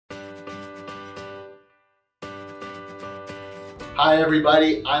Hi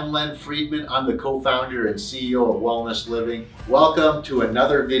everybody, I'm Len Friedman. I'm the co-founder and CEO of Wellness Living. Welcome to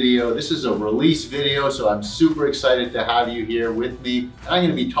another video. This is a release video, so I'm super excited to have you here with me. I'm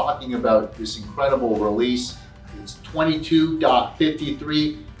going to be talking about this incredible release. It's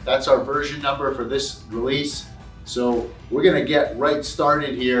 22.53. That's our version number for this release. So we're going to get right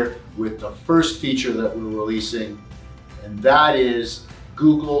started here with the first feature that we're releasing, and that is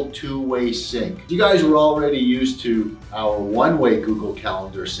Google two-way sync. You guys were already used to our one-way Google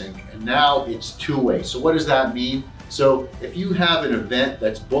Calendar sync, and now it's two-way. So what does that mean? So if you have an event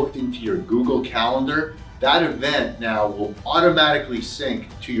that's booked into your Google Calendar, that event now will automatically sync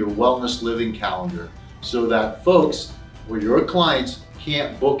to your Wellness Living calendar so that folks or your clients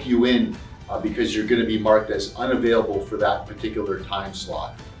can't book you in because you're going to be marked as unavailable for that particular time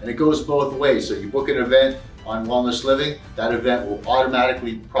slot. And it goes both ways. So you book an event on Wellness Living, that event will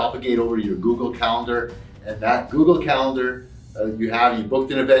automatically propagate over to your Google Calendar, and that Google Calendar you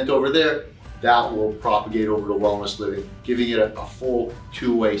booked an event over there, that will propagate over to Wellness Living, giving it a full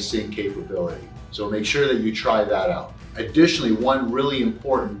two-way sync capability. So make sure that you try that out. Additionally, one really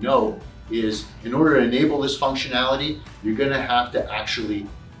important note is in order to enable this functionality, you're going to have to actually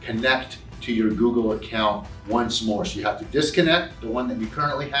connect to your Google account once more. So you have to disconnect the one that you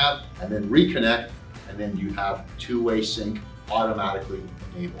currently have and then reconnect, and then you have two-way sync automatically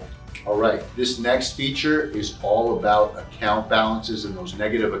enabled. All right, this next feature is all about account balances and those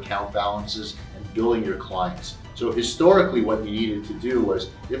negative account balances and billing your clients. So historically what you needed to do was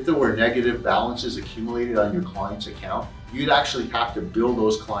if there were negative balances accumulated on your client's account, you'd actually have to bill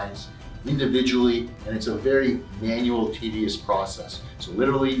those clients individually, and it's a very manual, tedious process. So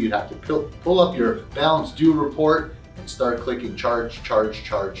literally you'd have to pull up your balance due report and start clicking charge, charge,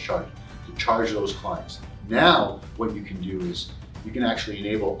 charge, charge to charge those clients. Now what you can do is you can actually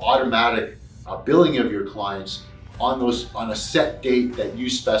enable automatic billing of your clients on a set date that you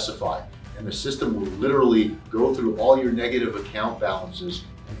specify, and the system will literally go through all your negative account balances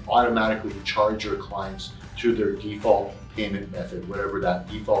and automatically charge your clients to their default payment method, whatever that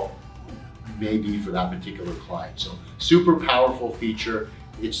default may be for that particular client. So super powerful feature.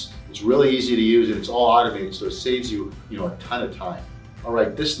 It's really easy to use and it's all automated, so it saves you a ton of time. All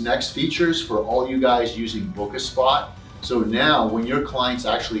right, this next feature is for all you guys using Book a Spot. So now when your clients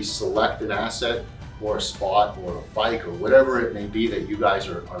actually select an asset or a spot or a bike or whatever it may be that you guys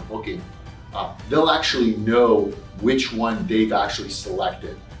are booking, they'll actually know which one they've actually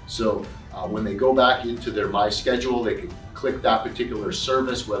selected. So when they go back into their My Schedule, they can click that particular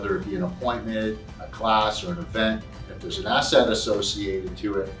service, whether it be an appointment, a class, or an event. If there's an asset associated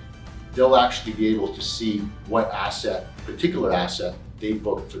to it, they'll actually be able to see what particular asset they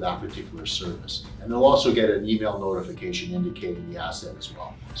booked for that particular service. And they'll also get an email notification indicating the asset as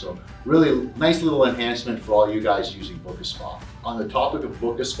well. So really nice little enhancement for all you guys using Book a Spot. On the topic of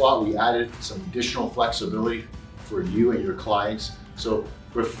Book a Spot, we added some additional flexibility for you and your clients. So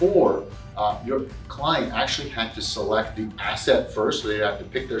before, your client actually had to select the asset first, so they'd have to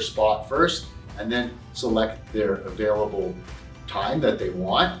pick their spot first and then select their available time that they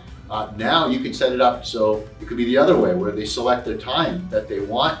want. Now you can set it up so it could be the other way, where they select their time that they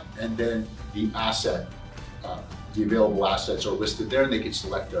want and then the available assets are listed there and they can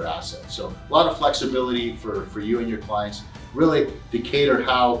select their assets. So a lot of flexibility for you and your clients, really to cater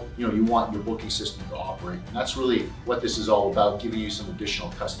how you want your booking system to operate. And that's really what this is all about, giving you some additional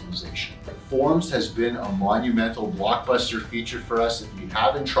customization. Forms has been a monumental blockbuster feature for us. If you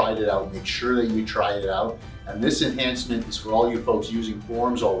haven't tried it out, make sure that you try it out. And this enhancement is for all you folks using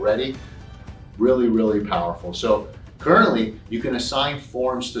Forms already. Really, really powerful. So currently, you can assign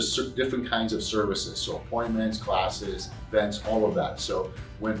forms to different kinds of services. So appointments, classes, events, all of that. So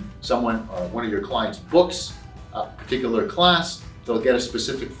when one of your clients books a particular class, they'll get a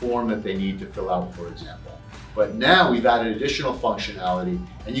specific form that they need to fill out, for example. But now we've added additional functionality,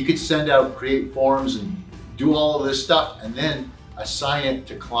 and you can create forms and do all of this stuff, and then assign it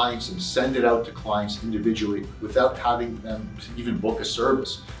to clients and send it out to clients individually without having them to even book a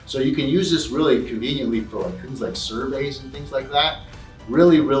service. So you can use this really conveniently for things like surveys and things like that.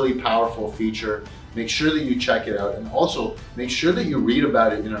 Really, really powerful feature. Make sure that you check it out, and also make sure that you read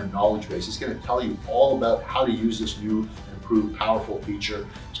about it in our knowledge base. It's going to tell you all about how to use this new and improved powerful feature.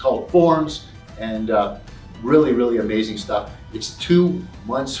 It's called Forms, and really, really amazing stuff. It's 2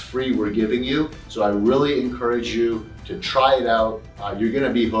 months free we're giving you, so I really encourage you to try it out. You're going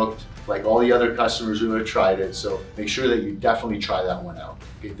to be hooked like all the other customers who have tried it, so make sure that you definitely try that one out.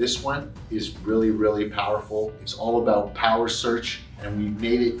 Okay, this one is really, really powerful. It's all about power search, and we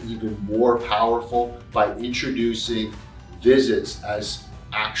made it even more powerful by introducing visits as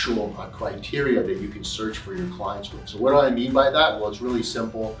actual criteria that you can search for your clients with. So what do I mean by that? Well, it's really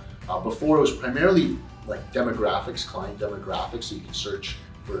simple. Before it was primarily like demographics, client demographics, so you can search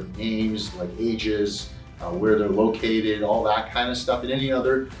for names like ages, where they're located, all that kind of stuff, and any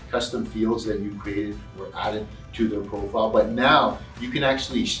other custom fields that you created or added to their profile. But now you can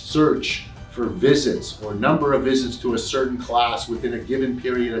actually search for visits or number of visits to a certain class within a given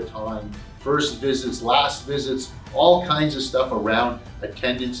period of time, first visits, last visits, all kinds of stuff around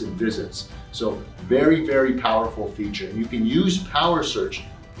attendance and visits. So very, very powerful feature. And you can use Power Search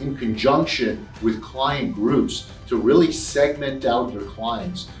in conjunction with client groups to really segment out your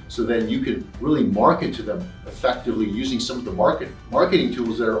clients so then you can really market to them effectively using some of the marketing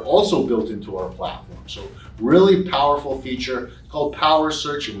tools that are also built into our platform. So really powerful feature called Power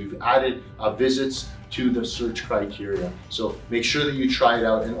Search, and we've added visits to the search criteria. So make sure that you try it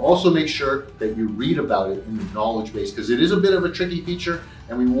out, and also make sure that you read about it in the knowledge base, because it is a bit of a tricky feature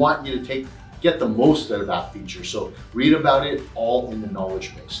and we want you to get the most out of that feature. So read about it all in the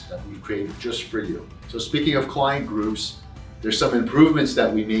knowledge base that we've created just for you. So speaking of client groups, there's some improvements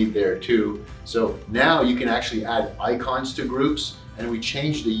that we made there too. So now you can actually add icons to groups, and we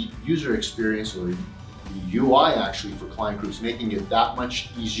changed the user experience, or the UI actually, for client groups, making it that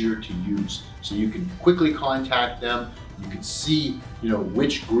much easier to use. So you can quickly contact them. You can see,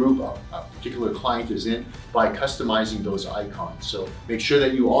 which group a particular client is in by customizing those icons. So make sure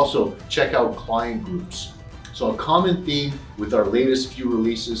that you also check out client groups. So a common theme with our latest few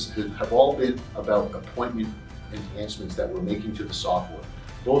releases have all been about appointment enhancements that we're making to the software,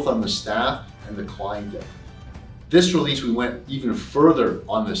 both on the staff and the client end. This release, we went even further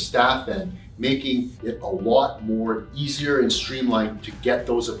on the staff end, making it a lot more easier and streamlined to get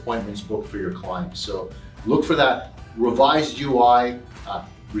those appointments booked for your clients. So look for that revised UI,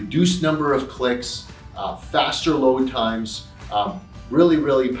 reduced number of clicks, faster load times, really,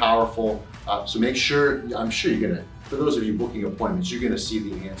 really powerful. So make sure, I'm sure you're gonna, for those of you booking appointments, you're gonna see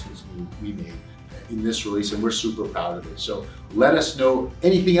the enhancements we made in this release, and we're super proud of it. So let us know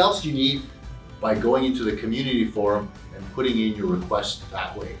anything else you need by going into the community forum and putting in your request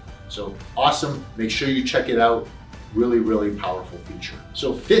that way. So awesome, make sure you check it out. Really, really powerful feature.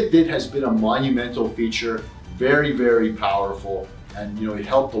 So FitVid has been a monumental feature, very, very powerful. And it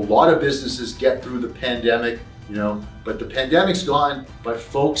helped a lot of businesses get through the pandemic, but the pandemic's gone, but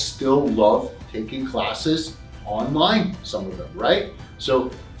folks still love taking classes online, some of them, right?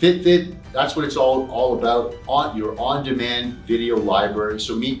 So FitVid, that's what it's all about, your on-demand video library.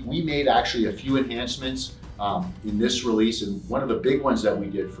 So we made actually a few enhancements in this release, and one of the big ones that we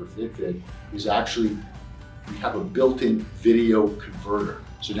did for FitVid is actually we have a built-in video converter.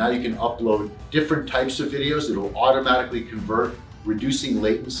 So now you can upload different types of videos. It'll automatically convert, reducing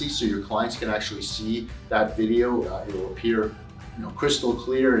latency, so your clients can actually see that video. It'll appear crystal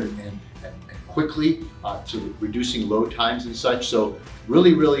clear and quickly, to reducing load times and such. So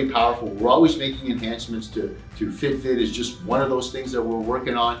really, really powerful. We're always making enhancements to FitVid. Is just one of those things that we're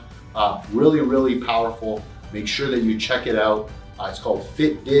working on. Really, really powerful. Make sure that you check it out. It's called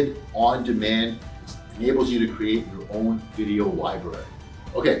FitVid On Demand. It enables you to create your own video library.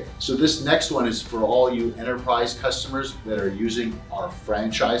 Okay, so this next one is for all you enterprise customers that are using our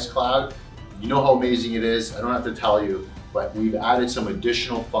franchise cloud. You know how amazing it is. I don't have to tell you, but we've added some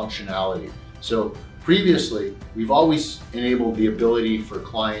additional functionality. So previously, we've always enabled the ability for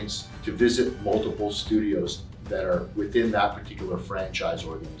clients to visit multiple studios that are within that particular franchise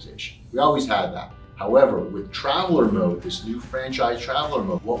organization. We always had that. However, with Traveler Mode, this new franchise Traveler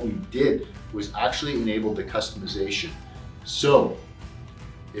Mode, what we did was actually enable the customization. So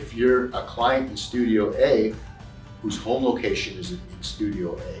if you're a client in Studio A, whose home location is in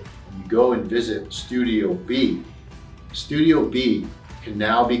Studio A, and you go and visit Studio B can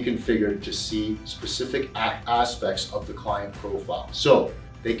now be configured to see specific aspects of the client profile. So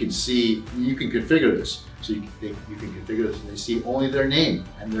they can see, you can configure this. So you can configure this and they see only their name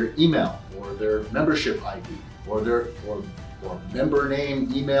and their email, or their membership ID, or their member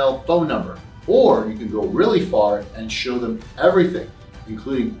name, email, phone number. Or you can go really far and show them everything,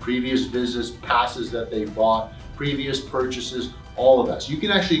 including previous visits, passes that they bought, previous purchases, all of that. So you can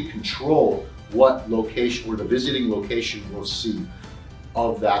actually control what location, or the visiting location will see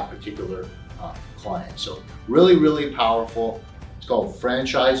of that particular client. So really, really powerful. It's called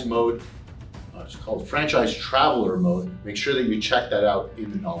franchise mode. It's called franchise traveler mode. Make sure that you check that out in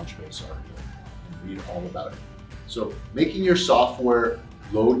the knowledge base article and read all about it. So making your software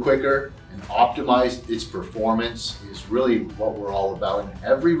load quicker and optimize its performance is really what we're all about. In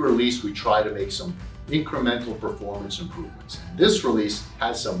every release, we try to make some incremental performance improvements. And this release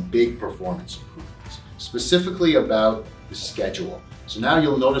has some big performance improvements, specifically about the schedule. So now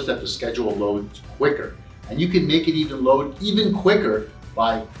you'll notice that the schedule loads quicker, and you can make it even load even quicker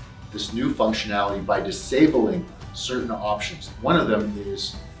by this new functionality by disabling certain options. One of them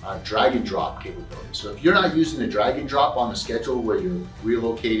is drag and drop capability. So if you're not using the drag and drop on the schedule where you're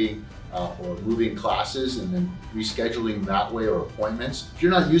relocating or moving classes and then rescheduling that way or appointments, if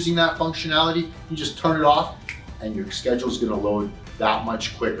you're not using that functionality, you just turn it off and your schedule is going to load that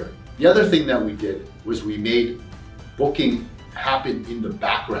much quicker. The other thing that we did was we made booking happen in the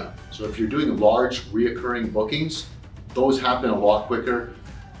background. So if you're doing large reoccurring bookings, those happen a lot quicker.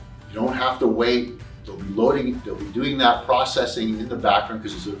 You don't have to wait. They'll be loading, they'll be doing that processing in the background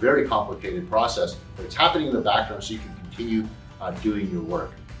because it's a very complicated process, but it's happening in the background so you can continue doing your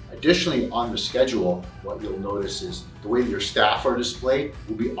work. Additionally, on the schedule, what you'll notice is the way your staff are displayed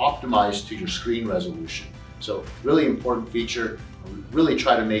will be optimized to your screen resolution. So really important feature. We really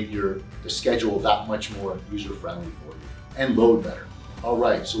try to make the schedule that much more user-friendly for you and load better. All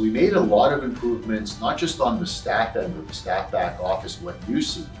right, so we made a lot of improvements, not just on the staff end or the staff back office, what you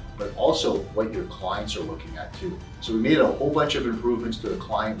see, but also what your clients are looking at too. So we made a whole bunch of improvements to the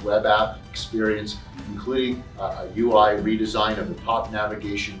client web app experience, including a UI redesign of the top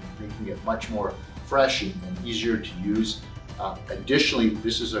navigation, making it much more fresh and easier to use. Additionally,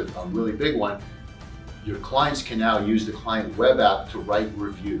 this is a really big one. Your clients can now use the client web app to write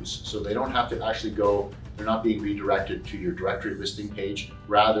reviews. So they don't have to actually go, they're not being redirected to your directory listing page.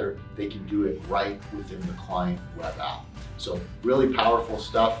 Rather, they can do it right within the client web app. So really powerful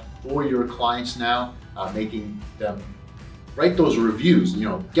stuff for your clients now, making them write those reviews,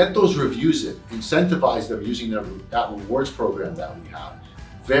 get those reviews in, incentivize them using that rewards program that we have.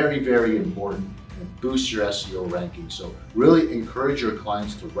 Very, very important, and boost your SEO ranking. So really encourage your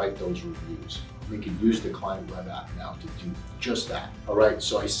clients to write those reviews. They can use the client web app now to do just that. All right,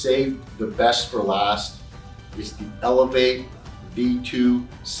 so I saved the best for last. It's the Elevate V2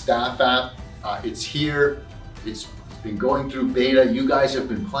 staff app. It's here. It's been going through beta. You guys have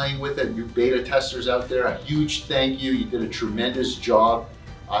been playing with it. You beta testers out there, a huge thank you. You did a tremendous job.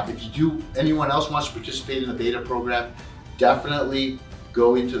 If anyone else wants to participate in the beta program, definitely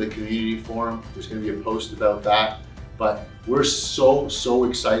go into the community forum. There's going to be a post about that. But we're so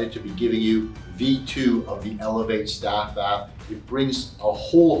excited to be giving you V2 of the Elevate staff app. It brings a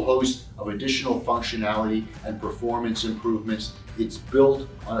whole host of additional functionality and performance improvements. It's built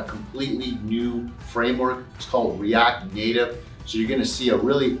on a completely new framework. It's called React Native. So you're going to see a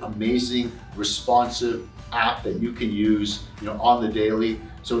really amazing, responsive app that you can use, on the daily.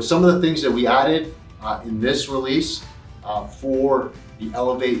 So some of the things that we added in this release for the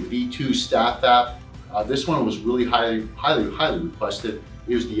Elevate V2 staff app. This one was really highly requested.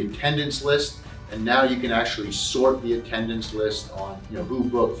 Here's the attendance list, and now you can actually sort the attendance list on who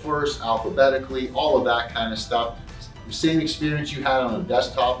booked first, alphabetically, all of that kind of stuff. The same experience you had on the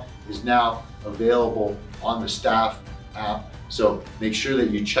desktop is now available on the staff app, so make sure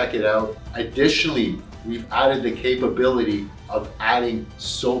that you check it out. Additionally, we've added the capability of adding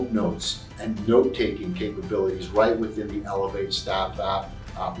soap notes and note-taking capabilities right within the Elevate staff app.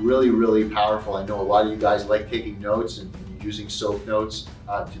 Really powerful. I know a lot of you guys like taking notes and using soap notes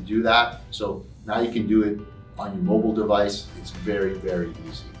to do that. So now you can do it on your mobile device. It's very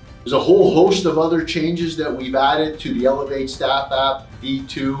easy. There's a whole host of other changes that we've added to the Elevate staff app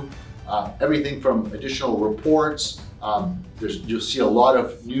V2. Everything from additional reports. You'll see a lot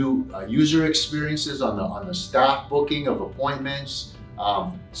of new user experiences on the staff booking of appointments.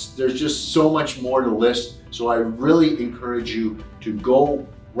 There's just so much more to list. So I really encourage you to go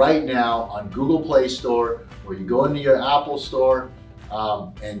right now on Google Play Store, or you go into your Apple Store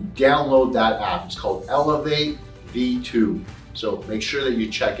and download that app. It's called Elevate V2. So make sure that you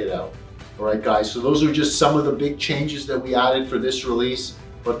check it out. All right, guys, so those are just some of the big changes that we added for this release,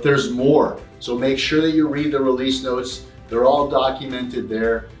 but there's more. So make sure that you read the release notes. They're all documented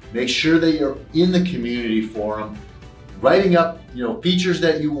there. Make sure that you're in the community forum, writing up features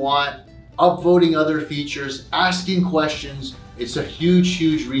that you want, upvoting other features, asking questions. It's a huge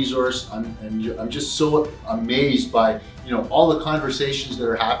resource. I'm just so amazed by all the conversations that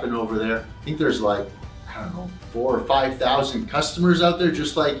are happening over there. I think there's like, I don't know, 4,000 or 5,000 customers out there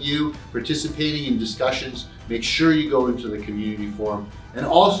just like you participating in discussions. Make sure you go into the community forum, and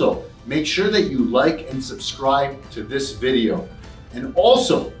also make sure that you like and subscribe to this video, and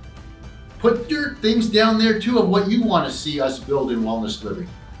also put your things down there too of what you want to see us build in Wellness Living.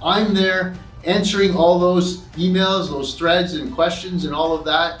 I'm there answering all those emails, those threads and questions and all of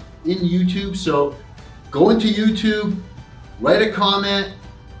that in YouTube. So go into YouTube, write a comment,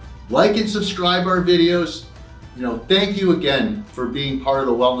 like and subscribe our videos. Thank you again for being part of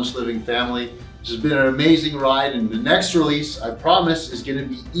the Wellness Living family. This has been an amazing ride, and the next release, I promise, is going to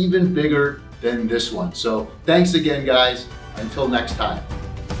be even bigger than this one. So thanks again, guys. Until next time.